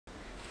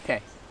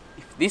Okay,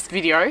 if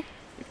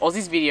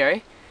Ozzy's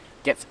video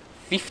gets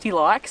 50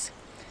 likes,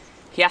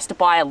 he has to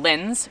buy a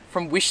lens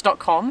from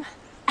wish.com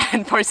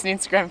and post an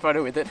Instagram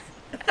photo with it.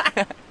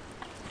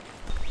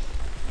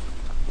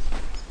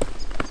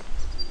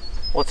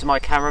 What's in my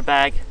camera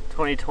bag?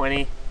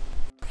 2020.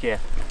 Yeah.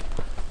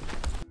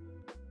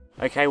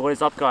 Okay, what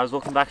is up guys?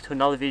 Welcome back to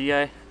another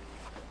video.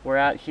 We're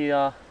out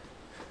here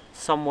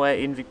somewhere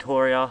in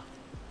Victoria. I'm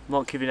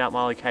not giving out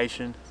my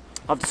location.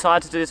 I've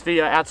decided to do this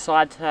video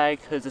outside today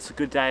because it's a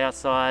good day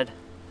outside.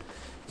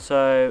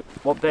 So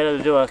what better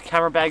to do a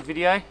camera bag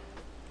video?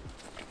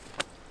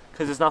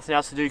 Because there's nothing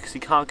else to do because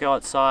you can't go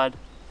outside.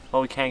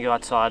 Well, we can go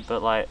outside,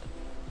 but like,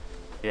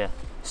 yeah.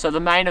 So the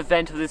main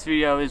event of this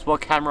video is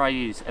what camera I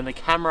use, and the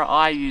camera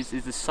I use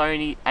is the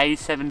Sony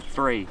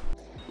A7III.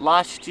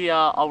 Last year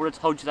I would have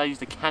told you that I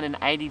used the Canon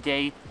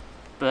 80D,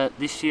 but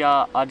this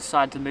year I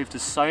decided to move to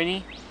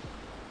Sony.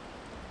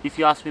 If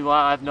you ask me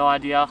why, I have no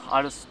idea.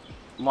 I just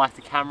like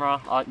the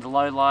camera, I like the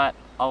low light,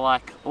 I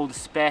like all the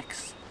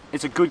specs.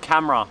 It's a good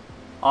camera.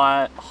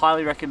 I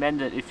highly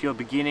recommend it if you're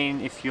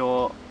beginning, if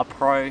you're a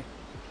pro,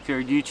 if you're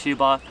a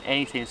YouTuber,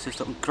 anything. It's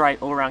just a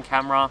great all-around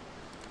camera.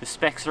 The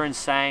specs are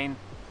insane,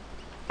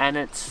 and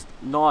it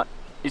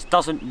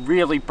doesn't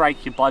really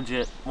break your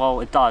budget.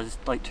 Well, it does.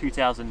 It's like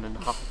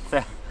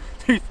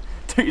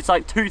it's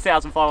like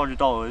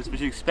 $2,500,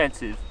 which is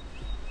expensive.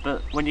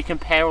 But when you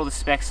compare all the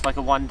specs like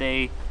a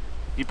 1D,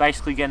 you're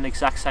basically getting the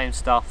exact same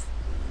stuff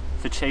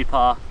for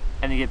cheaper,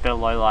 and you get better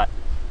low light.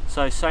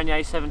 So Sony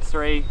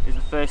A7III is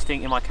the first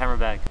thing in my camera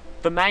bag.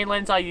 The main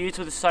lens I use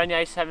with the Sony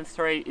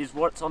A7III is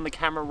what's on the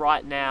camera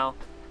right now,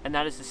 and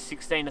that is the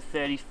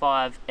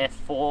 16-35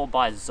 f4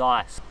 by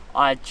Zeiss.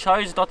 I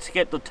chose not to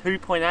get the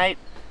 2.8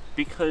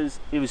 because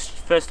it was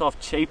first off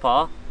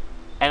cheaper,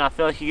 and I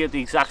feel like you get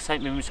the exact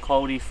same image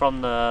quality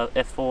from the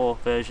f4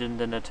 version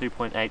than the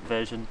 2.8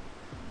 version.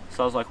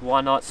 So I was like,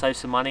 why not save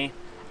some money?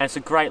 And it's a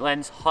great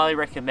lens, highly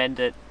recommend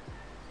it.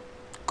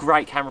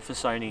 Great camera for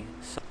Sony.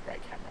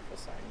 Great camera for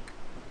Sony.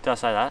 Did I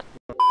say that?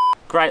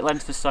 Great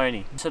lens for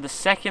Sony. So the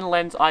second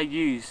lens I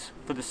use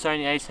for the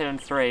Sony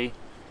A7III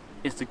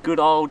is the good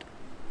old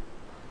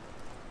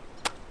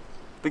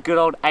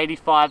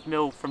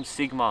 85mm from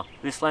Sigma.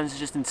 This lens is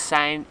just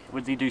insane.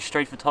 Whether you do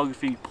street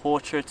photography,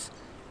 portraits,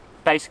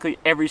 basically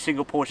every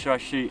single portrait I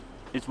shoot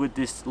is with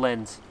this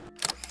lens.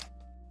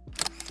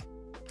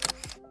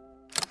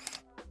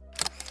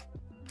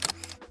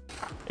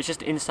 It's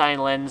just an insane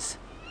lens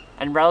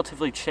and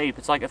relatively cheap.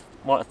 It's like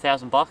what,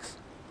 $1,000?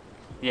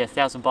 Yeah,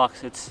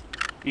 $1,000.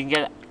 You can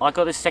get it. I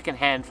got this second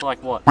hand for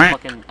like what,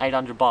 fucking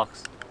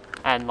 $800,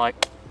 and like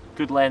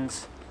good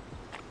lens,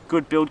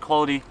 good build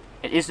quality.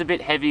 It is a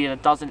bit heavy and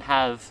it doesn't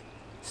have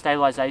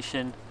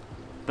stabilization,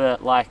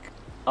 but like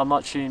I'm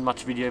not shooting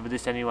much video with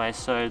this anyway,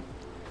 so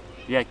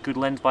yeah, good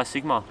lens by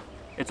Sigma.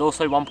 It's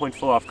also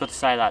 1.4, I've got to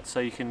say that,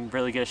 so you can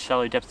really get a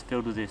shallow depth of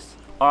field with this.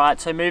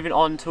 Alright, so moving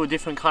on to a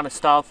different kind of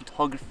style of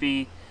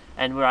photography,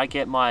 and where I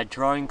get my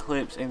drone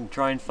clips and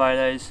drone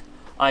photos,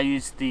 I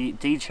use the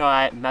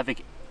DJI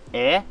Mavic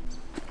Air.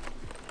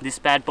 This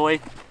bad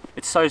boy.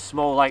 It's so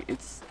small, like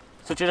it's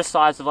such the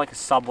size of like a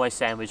Subway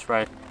sandwich,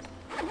 bro.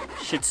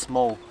 Shit's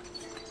small.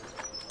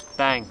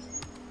 Bang.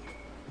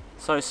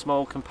 So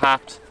small,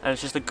 compact, and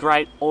it's just a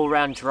great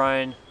all-round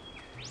drone.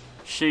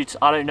 Shoots,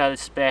 I don't know the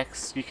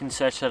specs, you can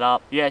search it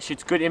up. Yeah, it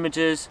shoots good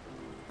images,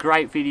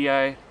 great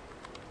video,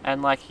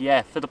 and like,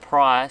 yeah, for the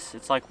price,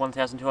 it's like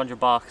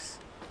 $1,200.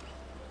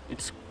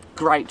 It's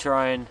great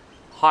drone,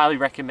 highly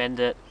recommend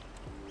it.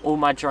 All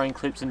my drone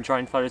clips and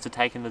drone photos are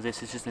taken with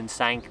this. It's just an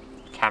insane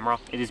camera.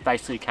 It is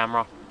basically a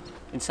camera.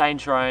 Insane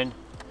drone,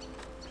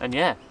 and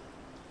yeah,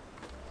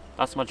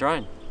 that's my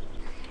drone.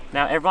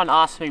 Now everyone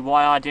asks me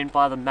why I didn't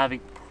buy the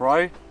Mavic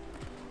Pro,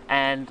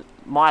 and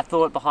my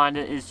thought behind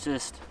it is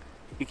just,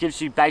 it gives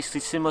you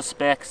basically similar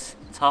specs,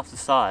 it's half the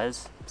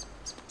size,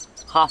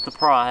 half the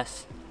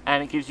price,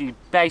 and it gives you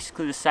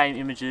basically the same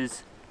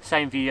images,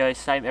 same videos,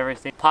 same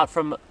everything, apart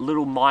from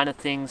little minor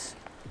things.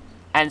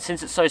 And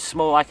since it's so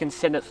small, I can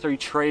send it through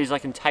trees, I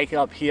can take it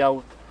up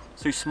here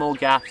through small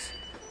gaps.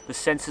 The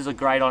sensors are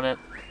great on it.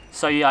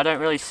 So yeah, I don't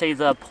really see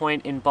the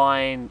point in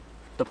buying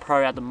the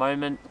Pro at the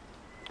moment,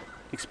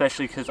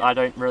 especially because I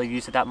don't really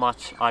use it that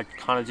much. I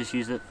kind of just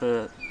use it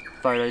for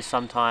photos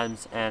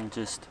sometimes and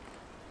just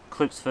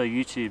clips for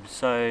YouTube.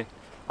 So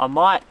I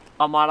might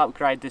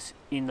upgrade this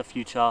in the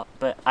future,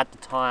 but at the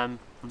time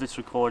of this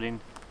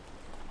recording,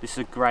 this is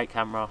a great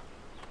camera.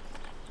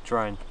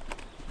 Drone.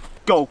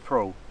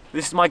 GoPro.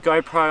 This is my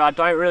GoPro. I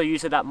don't really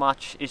use it that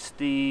much. It's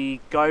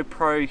the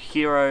GoPro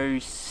Hero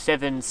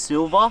 7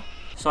 Silver.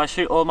 So I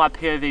shoot all my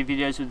POV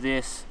videos with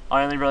this.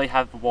 I only really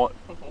have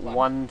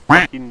one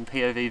fucking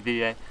POV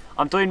video.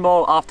 I'm doing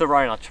more after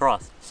Rona,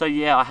 trust. So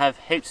yeah, I have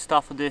heaps of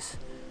stuff with this.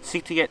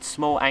 Sick to get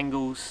small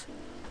angles,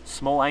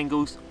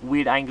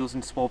 weird angles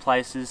in small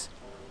places.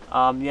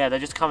 Yeah, they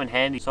just come in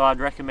handy. So I'd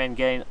recommend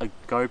getting a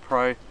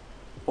GoPro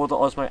or the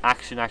Osmo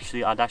Action.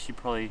 Actually,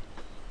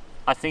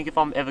 I think if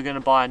I'm ever going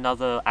to buy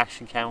another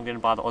action cam, I'm going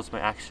to buy the Osmo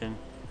Action.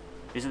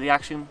 Is it the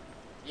Action?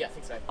 Yeah, I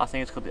think so. I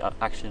think it's called the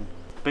Action.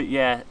 But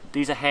yeah,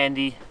 these are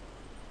handy.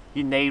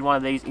 You need one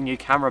of these in your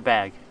camera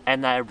bag,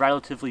 and they're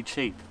relatively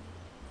cheap.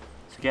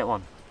 So get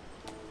one.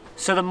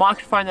 So the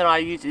microphone that I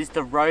use is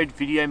the RØDE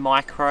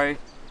VIDEOMICRO.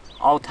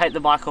 I'll take the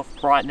mic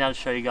off right now to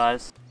show you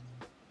guys.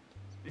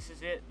 This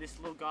is it, this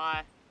little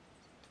guy.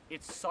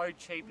 It's so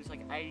cheap, it's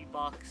like 80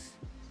 bucks.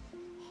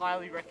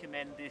 Highly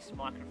recommend this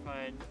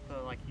microphone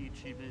for like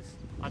YouTubers.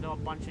 I know a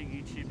bunch of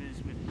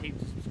YouTubers with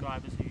heaps of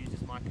subscribers who use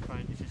this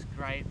microphone. It's just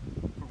great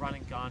for run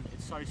and gun.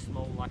 It's so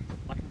small, like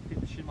I can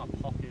fit the shit in my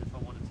pocket if I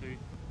wanted to.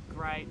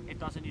 Great, it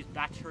doesn't use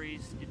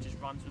batteries, it just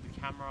runs with the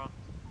camera.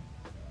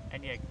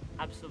 And yeah,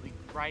 absolutely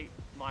great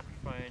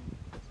microphone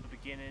for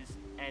beginners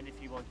and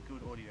if you want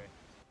good audio.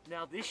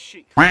 Now this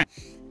shit,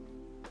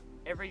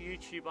 every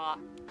YouTuber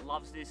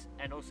loves this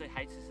and also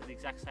hates this at the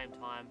exact same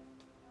time.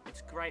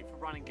 It's great for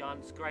running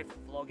guns, it's great for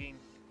vlogging,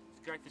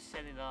 it's great for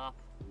setting it up.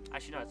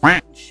 Actually no, it's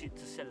fucking shit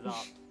to set it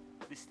up.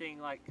 This thing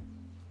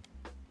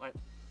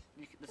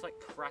there's like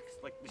cracks,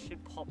 like the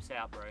shit pops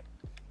out, bro.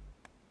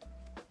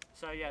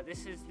 So yeah,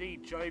 this is the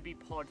Joby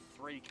Pod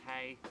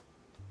 3K.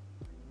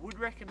 Would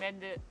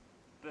recommend it,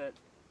 but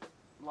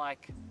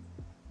like,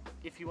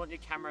 if you want your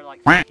camera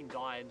like fucking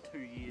die in 2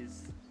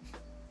 years,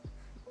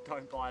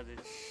 don't buy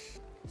this.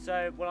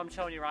 So what I'm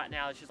showing you right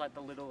now is just like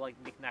the little like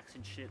knickknacks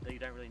and shit that you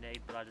don't really need,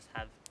 but I just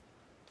have.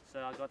 So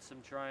I got some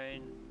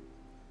drone.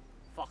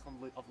 Fuck,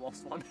 I've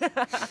lost one.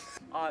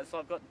 Alright, so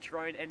I've got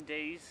drone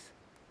NDs.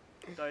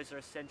 Those are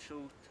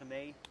essential to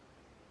me.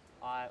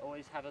 I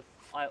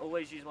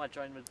always use my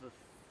drone with the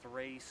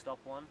 3-stop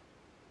one.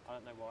 I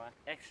don't know why.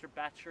 Extra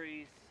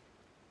batteries.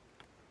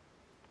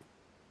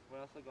 What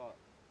else I got?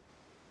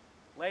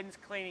 Lens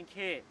cleaning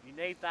kit. You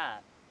need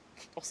that.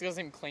 Oscar doesn't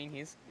even clean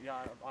his. Yeah,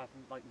 I've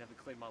like never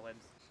cleaned my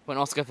lens. When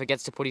Oscar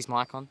forgets to put his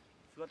mic on.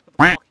 Forgot to put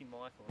the fucking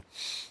mic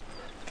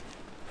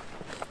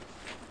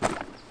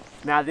on.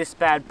 Now this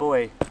bad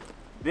boy.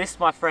 This,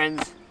 my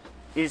friends,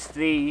 is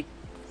the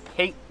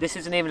Peak. This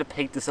isn't even a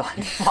Peak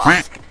design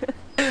mask.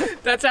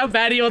 That's how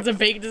bad he wants a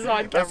Peak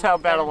design camera. That's how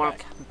bad I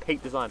want a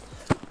Peak design.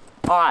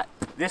 Alright,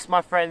 this,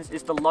 my friends,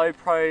 is the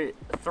Lowepro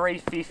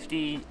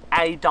 350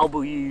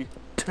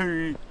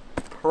 AW2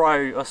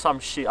 Pro or some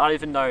shit. I don't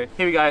even know.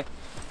 Here we go.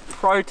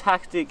 Pro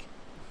Tactic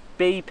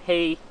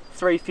BP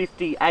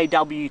 350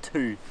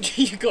 AW2.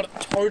 You got it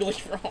totally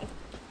wrong.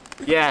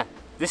 Yeah,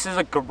 this is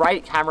a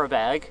great camera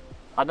bag.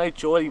 I know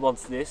Geordie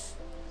wants this.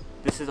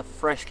 This is a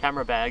fresh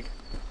camera bag.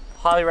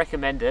 Highly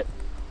recommend it.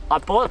 I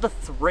bought the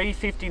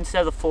 350 instead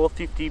of the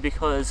 450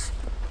 because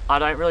I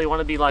don't really want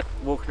to be like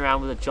walking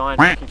around with a giant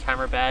fucking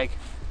camera bag.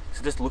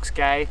 So it just looks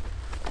gay.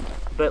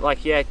 But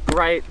like, yeah,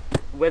 great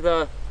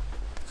weather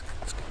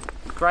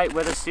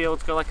seal.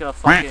 It's got like a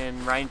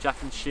fucking rain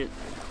jacket and shit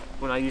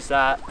when I use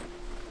that.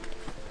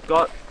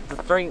 Got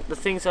the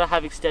things that I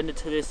have extended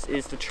to this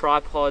is the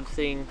tripod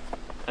thing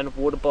and a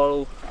water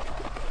bottle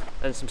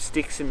and some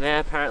sticks in there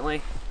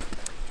apparently.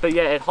 But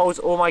yeah, it holds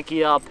all my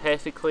gear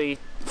perfectly.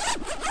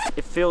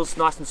 It feels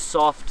nice and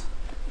soft.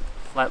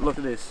 Like, look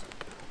at this.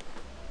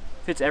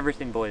 Fits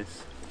everything,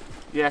 boys.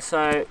 Yeah,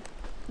 so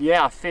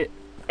yeah, I fit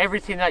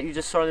everything that you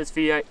just saw in this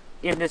video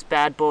in this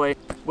bad boy.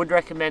 Would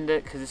recommend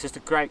it because it's just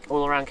a great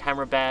all-around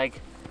camera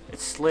bag.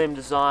 It's slim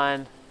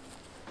design.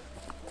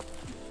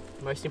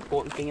 Most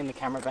important thing in the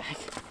camera bag.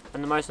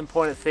 And the most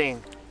important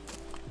thing,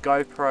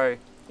 GoPro.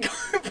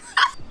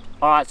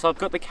 Alright, so I've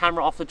got the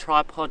camera off the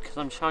tripod because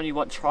I'm showing you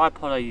what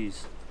tripod I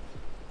use.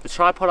 The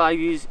tripod I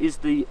use is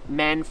the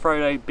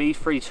Manfrotto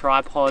Befree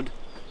tripod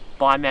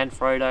by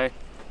Manfrotto.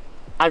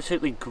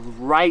 Absolutely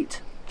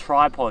great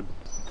tripod.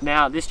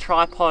 Now this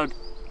tripod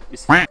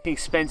is fucking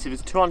expensive,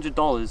 it's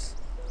 $200,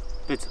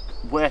 but it's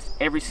worth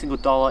every single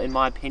dollar in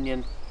my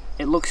opinion.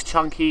 It looks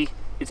chunky,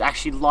 it's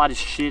actually light as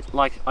shit,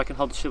 like I can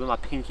hold the shit with my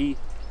pinky.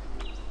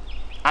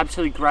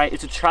 Absolutely great.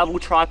 It's a travel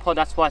tripod,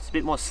 that's why it's a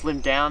bit more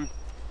slimmed down.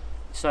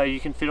 So you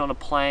can fit it on a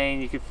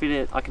plane, you can fit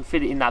it, I can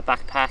fit it in that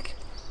backpack,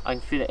 I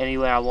can fit it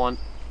anywhere I want.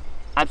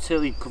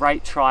 Absolutely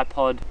great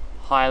tripod,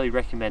 highly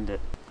recommend it.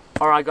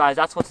 Alright guys,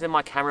 that's what's in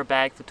my camera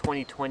bag for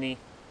 2020.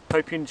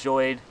 Hope you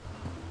enjoyed.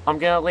 I'm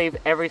going to leave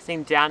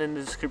everything down in the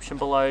description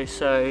below,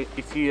 so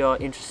if you are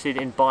interested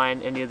in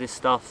buying any of this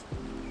stuff,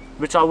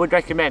 which I would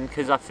recommend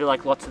because I feel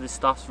like lots of this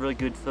stuff's really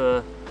good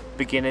for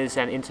beginners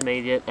and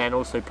intermediate and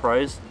also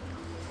pros.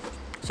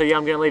 So yeah,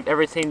 I'm going to leave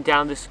everything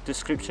down in the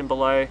description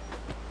below.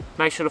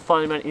 Make sure to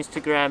follow me on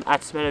Instagram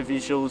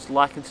 @SmethurstVisuals,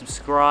 like and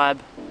subscribe.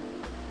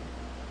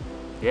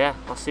 Yeah,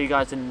 I'll see you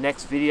guys in the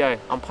next video.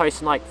 I'm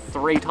posting like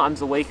 3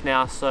 times a week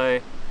now,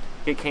 so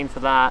get keen for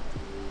that.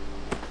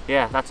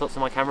 Yeah, that's what's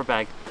in my camera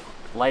bag.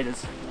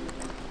 Laters.